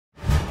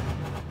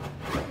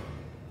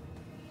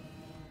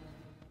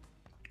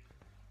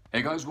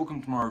Hey guys,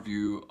 welcome to my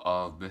review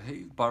of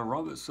Behave by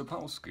Robert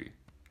Sapolsky.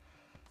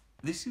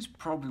 This is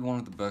probably one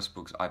of the best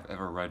books I've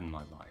ever read in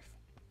my life.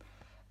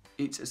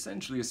 It's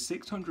essentially a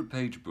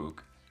 600-page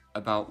book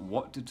about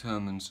what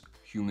determines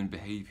human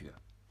behavior.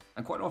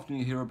 And quite often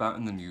you hear about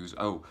in the news,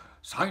 oh,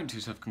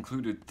 scientists have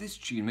concluded this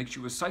gene makes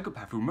you a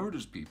psychopath who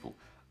murders people.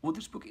 Well,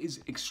 this book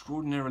is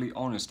extraordinarily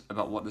honest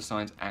about what the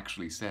science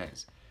actually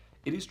says.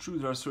 It is true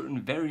there are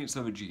certain variants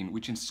of a gene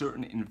which in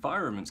certain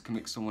environments can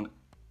make someone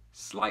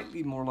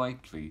slightly more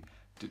likely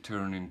to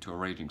turn into a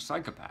raging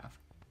psychopath,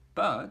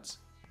 but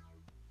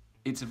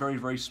it's a very,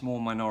 very small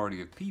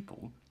minority of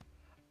people,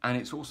 and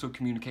it's also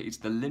communicates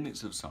the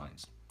limits of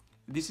science.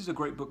 This is a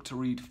great book to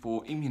read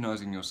for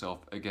immunizing yourself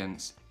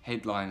against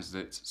headlines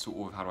that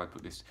sort of, how do I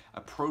put this,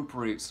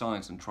 appropriate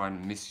science and try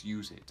and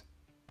misuse it.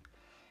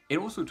 It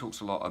also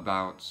talks a lot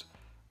about,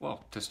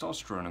 well,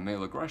 testosterone and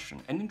male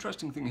aggression. An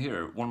interesting thing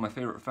here, one of my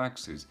favorite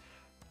facts is,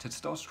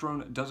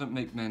 testosterone doesn't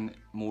make men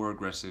more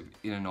aggressive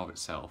in and of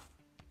itself.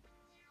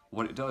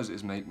 What it does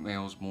is make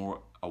males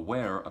more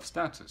aware of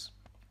status.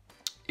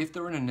 If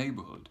they're in a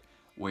neighborhood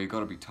where you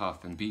gotta be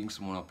tough and beating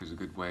someone up is a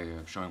good way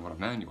of showing what a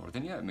man you are,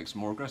 then yeah, it makes them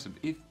more aggressive.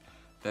 If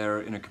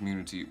they're in a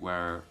community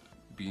where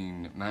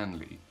being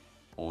manly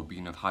or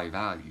being of high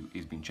value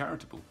is being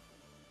charitable,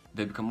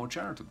 they become more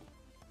charitable.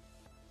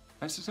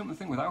 And it's the same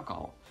thing with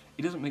alcohol.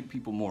 It doesn't make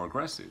people more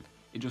aggressive,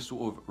 it just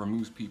sort of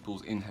removes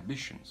people's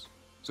inhibitions.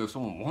 So if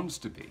someone wants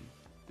to be,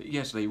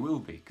 yes, they will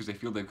be, because they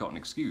feel they've got an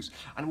excuse.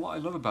 And what I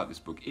love about this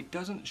book, it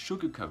doesn't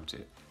sugarcoat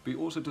it, but it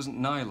also doesn't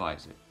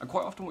nihilize it. And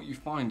quite often what you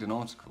find in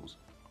articles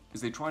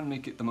is they try and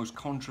make it the most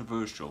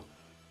controversial,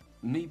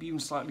 maybe even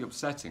slightly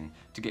upsetting,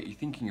 to get you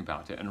thinking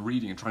about it and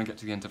reading and trying to get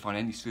to the end to find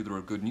any slither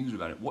of good news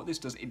about it. What this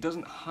does, it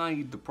doesn't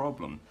hide the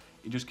problem,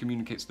 it just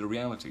communicates the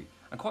reality.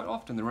 And quite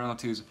often the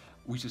reality is,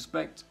 we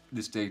suspect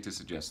this data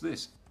suggests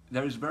this.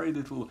 There is very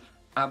little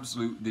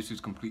absolute, this is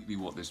completely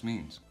what this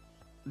means.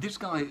 This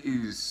guy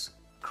is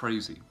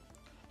crazy.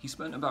 He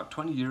spent about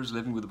 20 years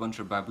living with a bunch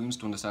of baboons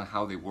to understand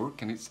how they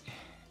work, and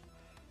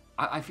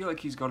I feel like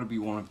he's got to be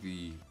one of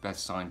the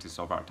best scientists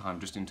of our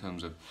time, just in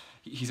terms of,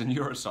 he's a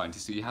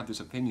neuroscientist, so you have this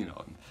opinion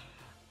on him,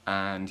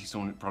 and he's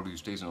someone probably who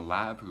stays in a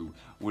lab, who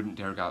wouldn't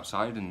dare go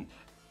outside, and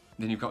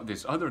then you've got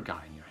this other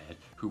guy in your head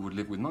who would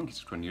live with monkeys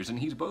for 20 years, and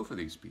he's both of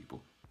these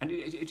people. And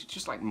it's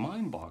just like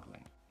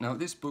mind-boggling. Now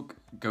this book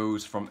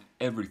goes from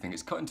everything,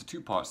 it's cut into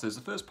two parts. There's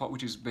the first part,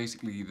 which is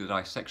basically the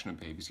dissection of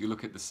behaviors. You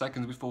look at the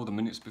seconds before, the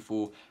minutes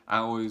before,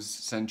 hours,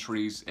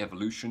 centuries,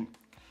 evolution.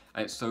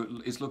 So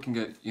it's looking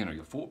at, you know,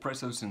 your thought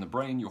process in the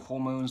brain, your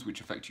hormones, which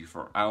affect you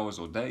for hours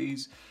or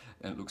days.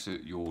 Then it looks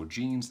at your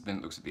genes, then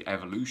it looks at the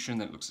evolution,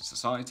 then it looks at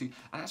society.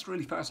 And that's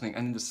really fascinating.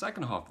 And in the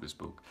second half of this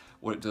book,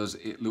 what it does,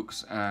 it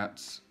looks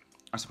at,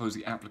 I suppose,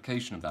 the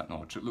application of that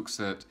knowledge. It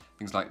looks at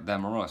things like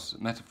them or us,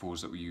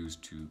 metaphors that we use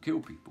to kill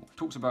people. It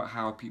talks about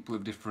how people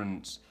of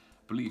different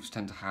beliefs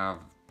tend to have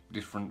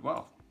different,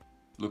 well,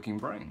 looking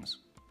brains.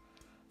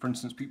 For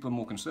instance, people are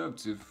more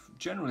conservative,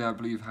 generally I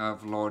believe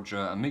have larger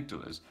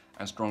amygdalas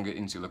and stronger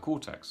insular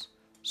cortex.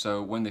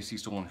 So when they see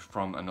someone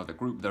from another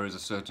group, there is a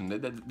certain,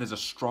 there's a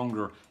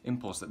stronger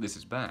impulse that this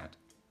is bad.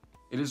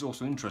 It is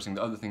also interesting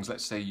that other things,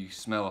 let's say you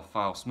smell a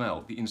foul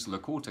smell, the insular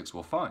cortex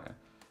will fire,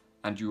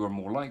 and you are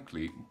more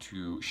likely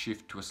to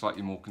shift to a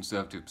slightly more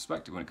conservative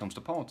perspective when it comes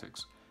to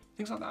politics.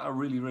 Things like that are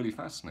really, really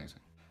fascinating.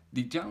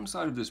 The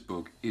downside of this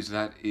book is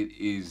that it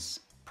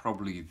is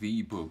probably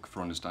the book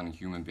for understanding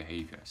human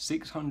behavior.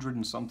 600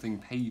 and something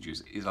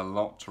pages is a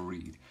lot to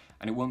read,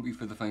 and it won't be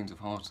for the faint of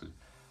hearted.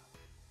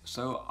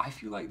 So I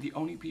feel like the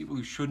only people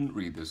who shouldn't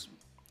read this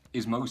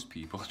is most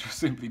people, just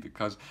simply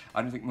because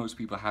I don't think most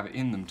people have it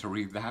in them to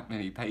read that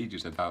many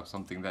pages about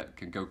something that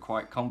can go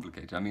quite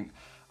complicated. I mean,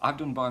 I've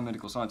done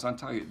biomedical science, and I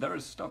tell you, there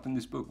is stuff in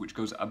this book which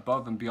goes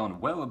above and beyond,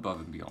 well above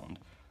and beyond,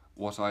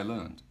 what I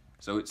learned.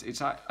 So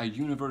it's at a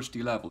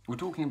university level. We're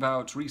talking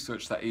about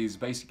research that is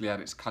basically at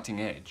its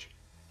cutting edge,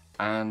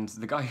 and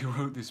the guy who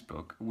wrote this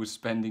book was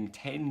spending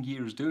 10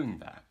 years doing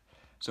that.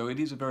 So it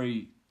is a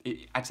very,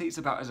 I'd say it's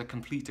about as a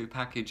complete a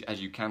package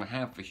as you can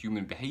have for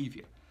human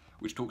behavior,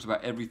 which talks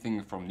about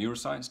everything from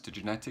neuroscience to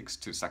genetics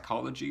to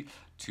psychology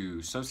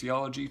to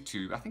sociology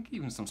to, I think,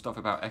 even some stuff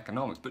about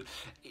economics. But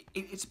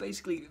it's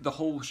basically the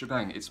whole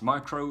shebang. It's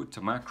micro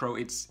to macro,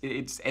 it's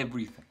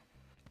everything.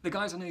 The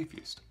guy's an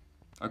atheist,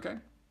 okay?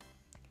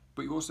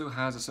 But he also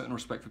has a certain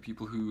respect for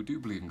people who do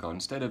believe in God.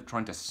 Instead of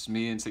trying to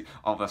smear and say,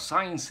 oh, the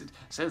science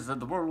says that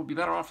the world would be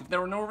better off if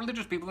there were no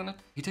religious people in it,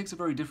 he takes a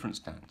very different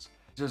stance.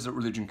 He says that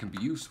religion can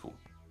be useful,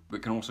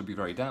 but can also be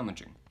very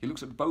damaging. He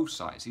looks at both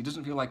sides. He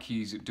doesn't feel like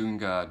he's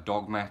doing a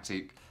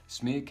dogmatic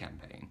smear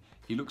campaign.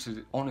 He looks at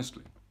it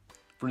honestly.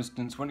 For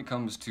instance, when it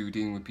comes to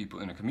dealing with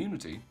people in a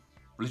community,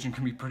 religion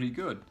can be pretty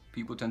good.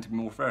 People tend to be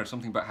more fair.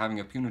 Something about having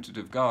a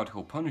punitive God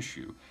who'll punish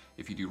you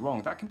if you do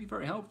wrong, that can be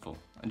very helpful.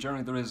 And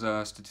generally there is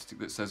a statistic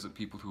that says that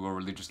people who are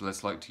religious are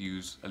less likely to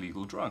use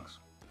illegal drugs.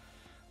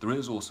 There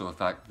is also a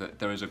fact that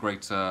there is a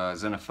great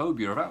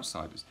xenophobia of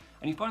outsiders.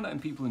 And you find that in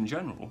people in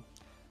general,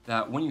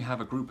 that when you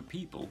have a group of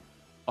people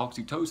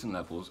oxytocin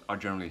levels are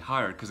generally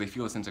higher because they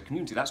feel a sense of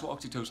community. That's what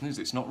oxytocin is.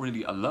 It's not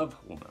really a love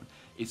hormone,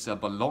 it's a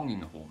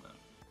belonging hormone.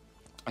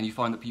 And you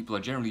find that people are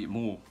generally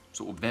more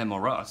sort of them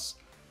or us,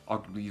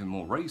 arguably even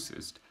more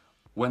racist,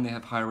 when they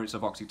have higher rates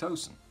of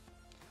oxytocin.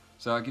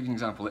 So I'll give you an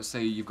example. Let's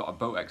say you've got a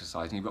boat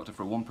exercise and you've got to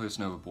throw one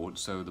person overboard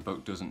so the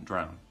boat doesn't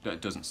drown,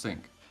 doesn't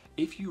sink.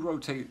 If you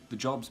rotate the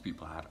jobs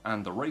people have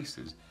and the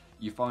races,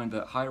 you find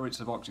that higher rates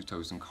of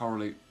oxytocin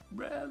correlate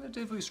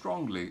relatively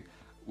strongly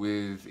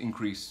with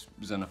increased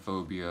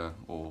xenophobia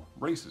or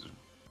racism.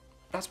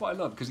 That's what I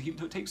love, because he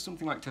takes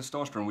something like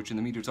testosterone, which in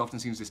the media is often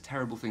seen as this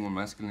terrible thing, when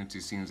masculinity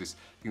is seen as this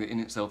thing that in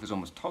itself is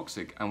almost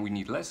toxic and we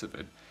need less of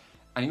it.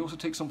 And he also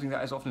takes something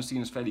that is often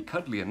seen as fairly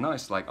cuddly and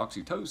nice, like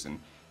oxytocin,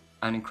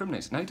 and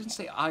incriminates it. Now, he doesn't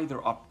say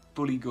either are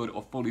fully good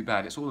or fully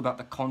bad. It's all about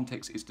the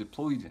context it's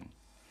deployed in.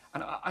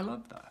 And I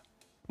love that.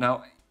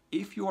 Now,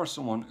 if you are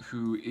someone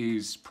who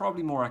is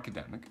probably more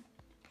academic,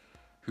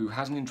 who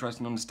has an interest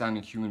in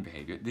understanding human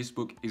behavior, this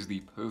book is the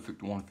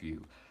perfect one for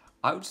you.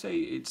 I would say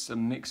it's a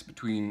mix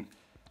between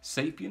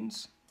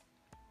Sapiens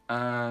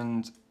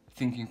and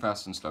Thinking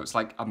Fast and Slow. It's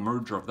like a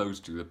merger of those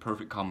two, the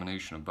perfect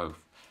combination of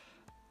both.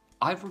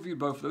 I've reviewed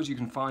both of those. You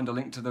can find a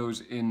link to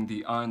those in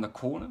the eye in the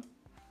corner.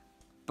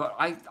 But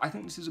I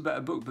think this is a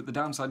better book, but the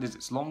downside is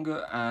it's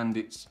longer and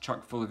it's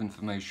chock full of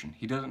information.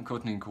 He doesn't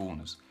cut any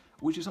corners,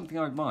 which is something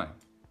I admire.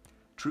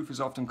 Truth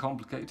is often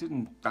complicated,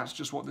 and that's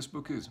just what this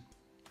book is.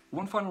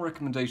 One final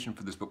recommendation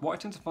for this book. What I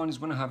tend to find is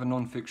when I have a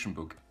non-fiction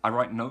book, I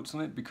write notes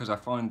on it because I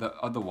find that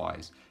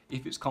otherwise,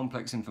 if it's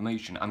complex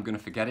information, I'm going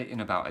to forget it in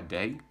about a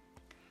day.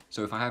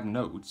 So if I have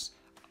notes,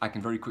 I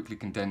can very quickly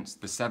condense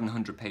the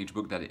 700-page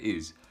book that it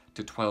is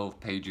to 12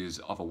 pages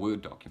of a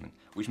Word document,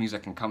 which means I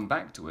can come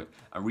back to it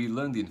and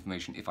relearn the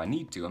information if I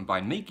need to, and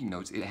by making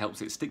notes, it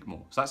helps it stick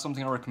more. So that's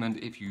something I recommend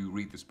if you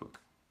read this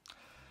book.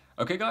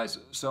 Okay guys,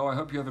 so I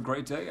hope you have a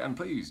great day, and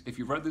please, if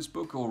you've read this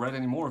book or read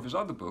any more of his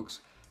other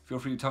books, feel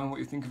free to tell me what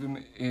you think of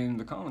him in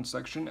the comments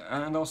section,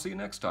 and I'll see you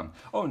next time.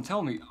 Oh, and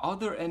tell me, are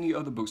there any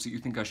other books that you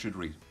think I should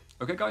read?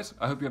 Okay guys,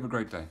 I hope you have a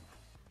great day.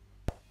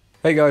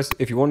 Hey guys,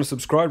 if you want to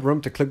subscribe,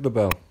 remember to click the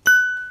bell.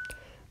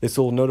 This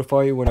will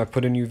notify you when I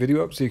put a new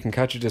video up so you can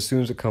catch it as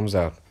soon as it comes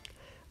out.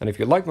 And if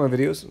you like my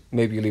videos,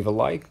 maybe you leave a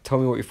like, tell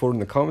me what you thought in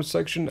the comments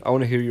section. I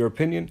want to hear your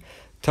opinion.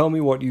 Tell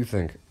me what you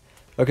think.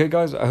 Okay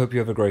guys, I hope you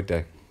have a great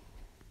day.